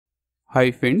Hi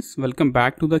friends, welcome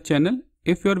back to the channel.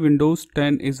 If your Windows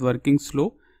 10 is working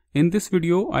slow, in this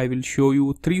video I will show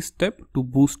you 3 steps to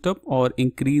boost up or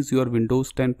increase your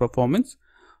Windows 10 performance.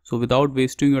 So without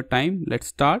wasting your time, let's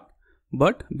start.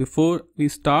 But before we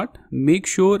start, make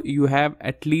sure you have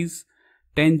at least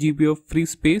 10 GB of free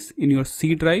space in your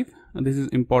C drive. And this is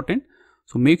important.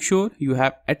 So make sure you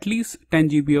have at least 10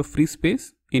 GB of free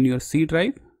space in your C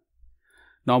drive.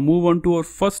 Now move on to our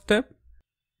first step.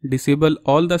 Disable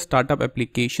all the startup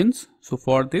applications. So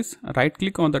for this, right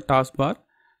click on the taskbar,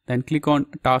 then click on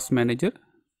Task Manager,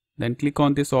 then click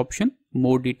on this option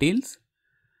More Details,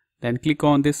 then click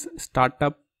on this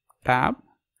Startup tab.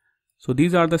 So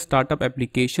these are the startup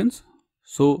applications.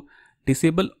 So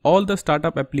disable all the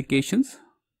startup applications.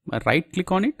 Right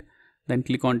click on it, then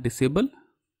click on Disable.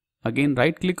 Again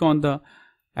right click on the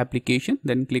application,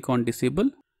 then click on Disable.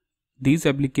 These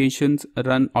applications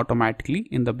run automatically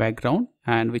in the background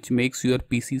and which makes your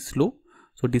PC slow.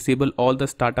 So disable all the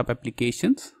startup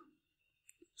applications.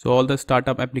 So all the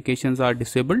startup applications are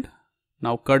disabled.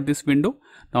 Now cut this window.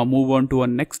 Now move on to our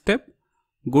next step.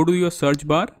 Go to your search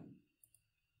bar.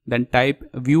 Then type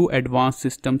View Advanced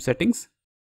System Settings.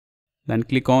 Then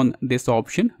click on this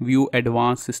option View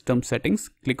Advanced System Settings.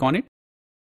 Click on it.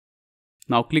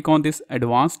 Now click on this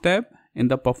Advanced tab. In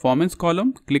the performance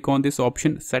column, click on this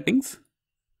option Settings.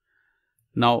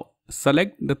 Now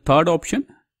select the third option,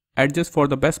 Adjust for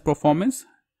the best performance.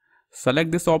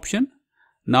 Select this option.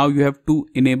 Now you have to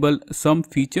enable some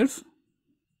features.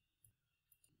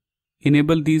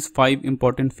 Enable these 5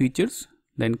 important features.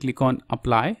 Then click on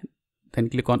Apply. Then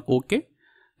click on OK.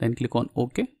 Then click on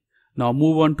OK. Now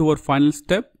move on to our final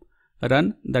step.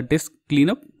 Run the disk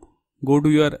cleanup. Go to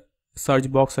your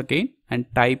search box again and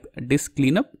type disk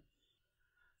cleanup.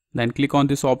 Then click on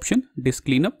this option Disk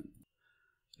Cleanup.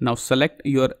 Now select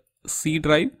your C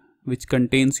drive which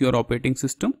contains your operating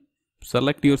system.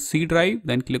 Select your C drive,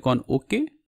 then click on OK.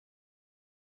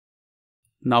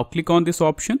 Now click on this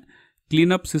option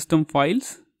Clean up System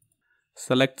Files.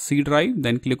 Select C drive,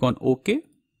 then click on OK.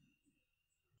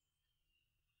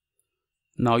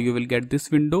 Now you will get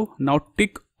this window. Now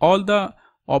tick all the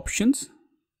options.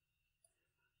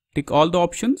 Tick all the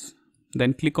options,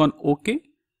 then click on OK.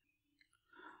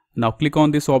 Now click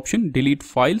on this option Delete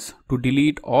Files to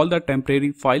delete all the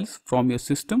temporary files from your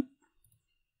system.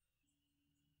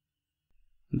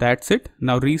 That's it.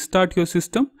 Now restart your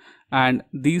system and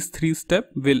these 3 steps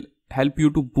will help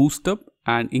you to boost up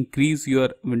and increase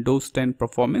your Windows 10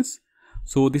 performance.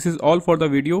 So this is all for the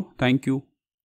video. Thank you.